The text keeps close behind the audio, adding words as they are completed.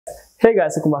Hey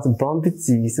guys, welcome back to Bumpy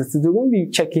TV. So today we're going to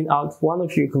be checking out one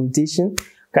of your recommendations.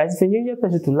 Guys, if you're new here,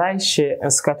 pleasure to like, share,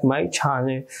 and subscribe to my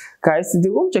channel. Guys, today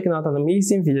we're checking out an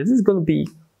amazing video. This is going to be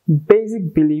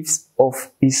basic beliefs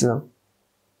of Islam.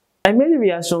 I made a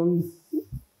reaction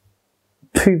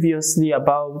previously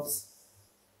about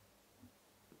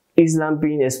Islam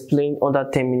being explained under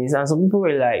 10 minutes, and some people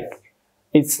were like,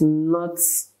 it's not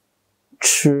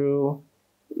true,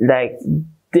 like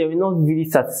they were not really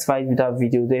satisfied with that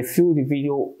video. They feel the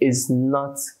video is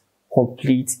not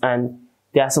complete and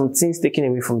there are some things taken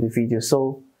away from the video.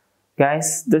 So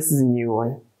guys, this is a new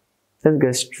one. Let's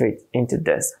get straight into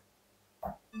this.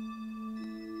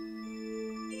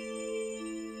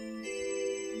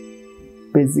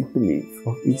 Basic belief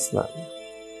of Islam.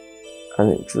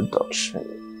 An introduction.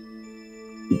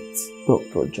 It's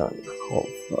Dr. John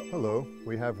Hoffa. Hello,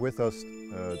 we have with us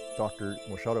Dr.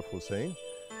 Musharraf Hussain,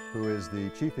 who is the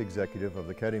Chief Executive of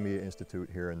the Kadimiyya Institute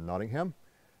here in Nottingham,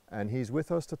 and he's with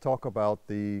us to talk about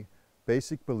the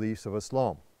basic beliefs of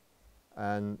Islam.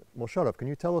 And Musharraf, can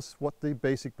you tell us what the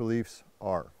basic beliefs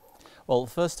are? Well,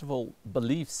 first of all,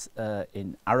 beliefs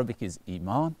in Arabic is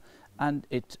iman, and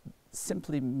it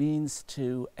simply means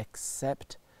to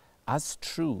accept as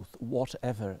truth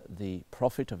whatever the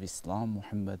Prophet of Islam,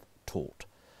 Muhammad, taught.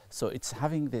 So it's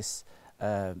having this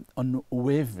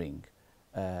unwavering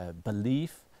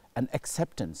belief and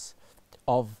acceptance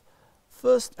of,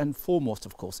 first and foremost,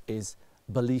 of course, is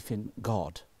belief in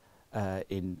God,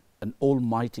 in an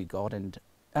almighty God,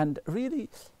 and really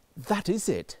that is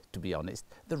it, to be honest.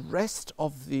 The rest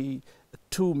of the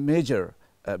two major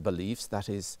beliefs, that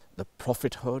is the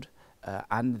prophethood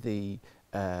and the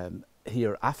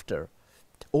hereafter,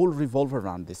 all revolve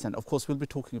around this. And of course we'll be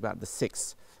talking about the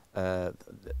six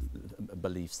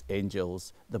beliefs: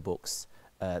 angels, the books,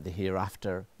 the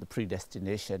hereafter, the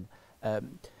predestination,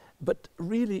 but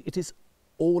really it is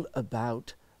all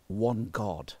about one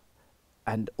God,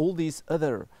 and all these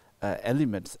other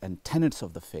elements and tenets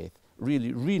of the faith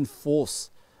really reinforce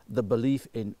the belief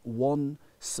in one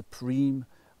supreme,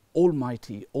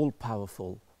 almighty,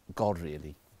 all-powerful God,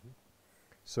 really.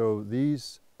 So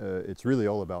these, it's really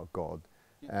all about God.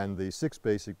 And the six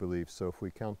basic beliefs, so if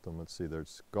we count them, let's see,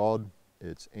 there's God,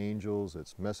 it's angels,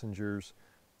 it's messengers,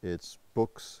 it's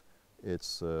books,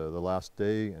 it's the last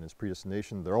day, and it's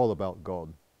predestination. They're all about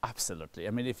God. Absolutely.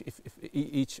 I mean, if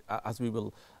each, as we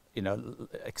will,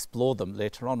 explore them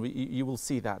later on, you will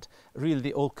see that really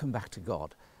they all come back to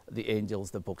God. The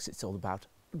angels, the books, it's all about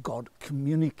God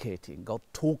communicating, God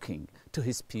talking to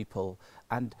his people.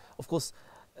 And of course,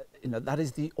 that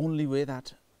is the only way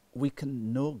that we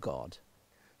can know God.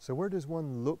 So where does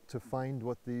one look to find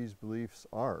what these beliefs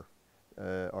are?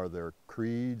 Are there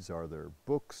creeds? Are there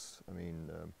books? I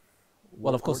mean,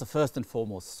 well, of course, the first and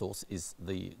foremost source is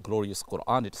the glorious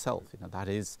Quran itself. That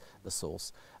is the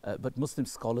source. But Muslim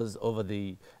scholars over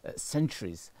the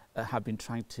centuries have been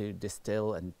trying to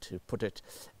distill and to put it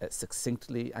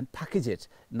succinctly and package it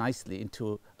nicely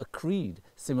into a creed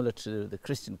similar to the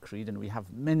Christian creed. And we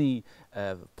have many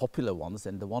popular ones,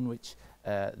 and the one which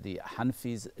the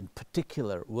Hanafis in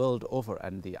particular world over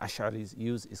and the Ash'aris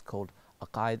use is called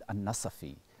Aqaid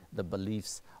an-Nasafi, the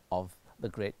beliefs of the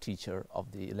great teacher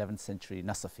of the 11th century,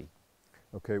 Nasafi.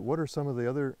 Okay, what are some of the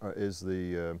other, is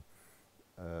the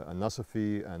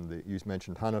Nasafi, and you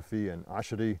mentioned Hanafi and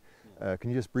Ash'ari.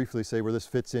 Can you just briefly say where this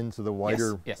fits into the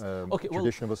wider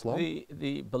tradition of Islam?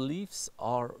 The beliefs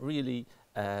are really,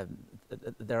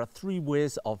 there are three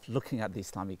ways of looking at the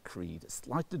Islamic creed,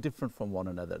 slightly different from one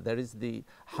another. There is the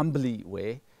Hanbali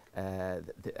way,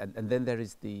 and then there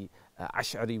is the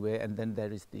Ash'ari way, and then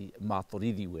there is the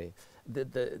Maturidi way.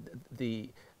 The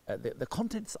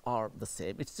contents are the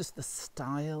same. It's just the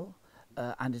style,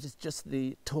 and it is just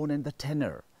the tone and the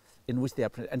tenor in which they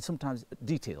are, and sometimes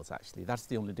details, actually. That's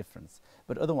the only difference.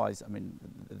 But otherwise, I mean,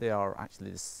 they are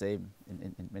actually the same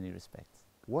in many respects.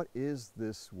 What is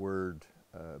this word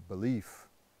belief?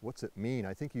 What's it mean?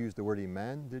 I think you used the word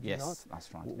iman, did you not? Yes,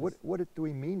 that's right. What do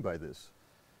we mean by this?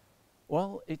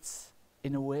 Well, it's,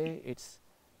 in a way, it's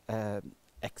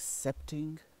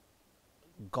accepting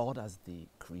God as the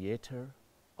creator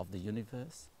of the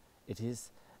universe. It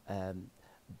is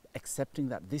accepting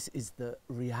that this is the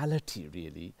reality,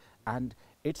 really, and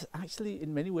it's actually,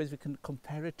 in many ways, we can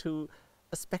compare it to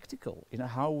a spectacle.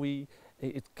 How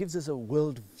it gives us a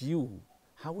world view,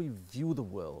 how we view the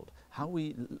world, how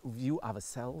we view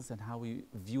ourselves, and how we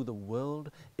view the world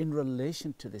in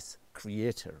relation to this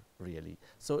creator, really.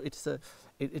 So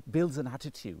it builds an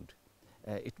attitude,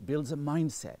 it builds a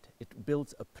mindset, it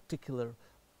builds a particular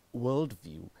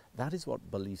worldview. That is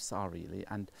what beliefs are, really.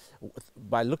 And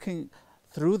by looking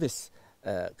through this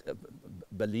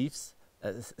beliefs,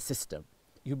 system,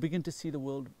 you begin to see the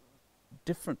world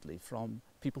differently from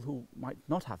people who might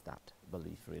not have that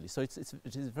belief, really. So it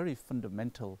is a very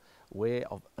fundamental way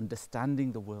of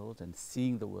understanding the world and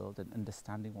seeing the world and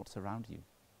understanding what's around you.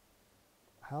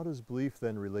 How does belief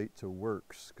then relate to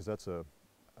works? Because that's an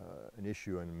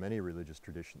issue in many religious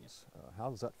traditions. How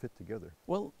does that fit together?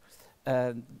 Well,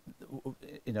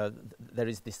 you know, there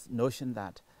is this notion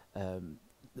that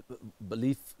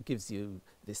belief gives you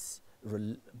this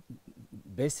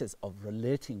basis of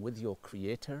relating with your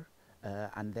Creator,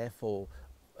 and therefore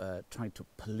trying to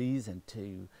please and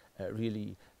to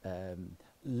really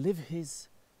live His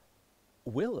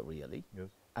will, really. Yes.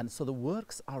 And so the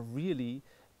works are really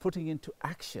putting into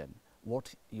action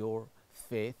what your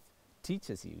faith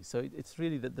teaches you. So it's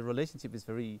really that the relationship is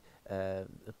very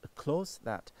close,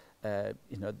 that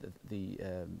you know, the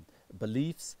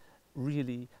beliefs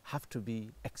really have to be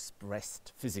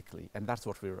expressed physically, and that's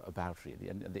what we're about, really.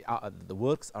 And the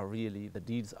works are really, the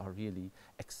deeds are really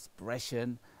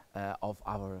expression of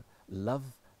our love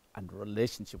and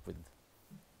relationship with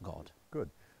God. Good.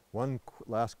 One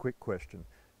last quick question.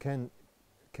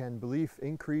 Can belief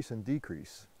increase and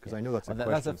decrease? Because I know that's a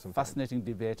question That's a sometimes. fascinating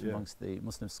debate amongst the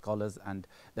Muslim scholars, and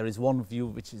there is one view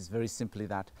which is very simply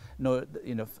that, no,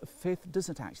 you know, faith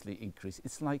doesn't actually increase.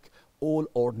 It's like all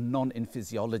or none in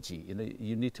physiology. You know,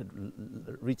 you need to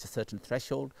reach a certain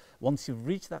threshold. Once you've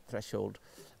reached that threshold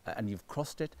and you've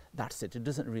crossed it, that's it. It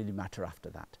doesn't really matter after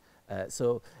that.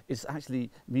 So it's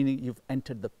actually meaning you've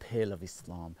entered the pale of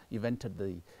Islam, you've entered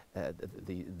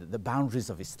the boundaries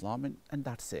of Islam, and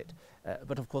that's it.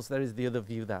 But of course there is the other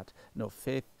view that, no,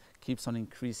 faith keeps on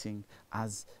increasing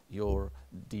as your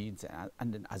deeds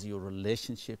and as your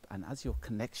relationship and as your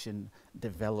connection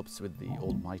develops with the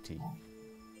Almighty.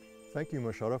 Thank you,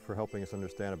 Musharraf, for helping us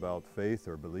understand about faith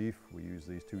or belief. We use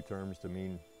these two terms to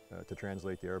mean, to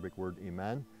translate the Arabic word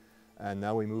iman. And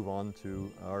now we move on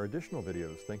to our additional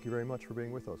videos. Thank you very much for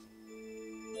being with us.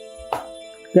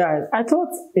 Guys, I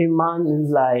thought Iman is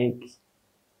like,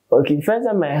 okay, the first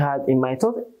time I had Iman, I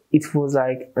thought it was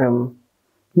like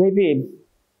maybe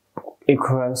a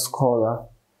Quran scholar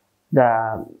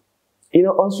that, you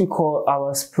know, also call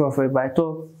our prophet, but I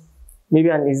thought maybe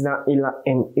an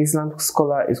Islam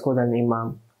scholar is called an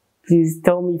Imam. Please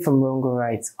tell me if I'm wrong or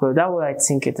right, because that's what I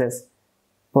think it is.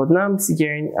 But now I'm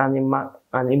hearing an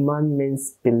Iman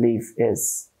means belief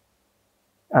is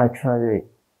actually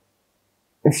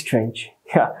strange.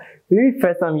 Yeah, really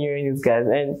first time hearing this, guys,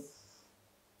 and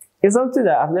it's something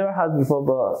that I've never had before,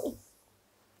 but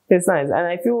it's nice. And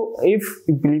I feel if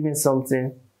you believe in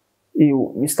something,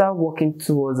 you start working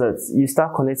towards it, you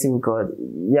start connecting with God,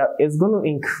 yeah, it's going to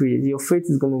increase, your faith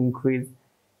is going to increase.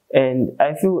 And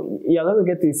I feel you're going to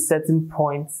get to a certain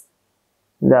point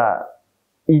that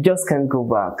you just can't go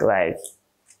back. Like,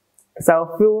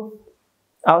 so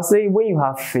I'll say when you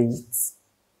have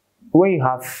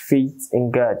faith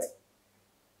in God,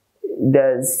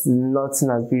 there's nothing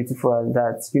as beautiful as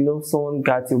that. You know, someone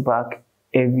got your back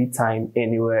every time,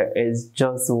 anywhere. It's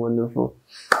just wonderful.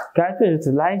 Guys, please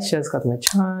to like, share, subscribe to my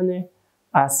channel.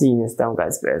 I'll see you next time,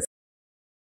 guys. Best.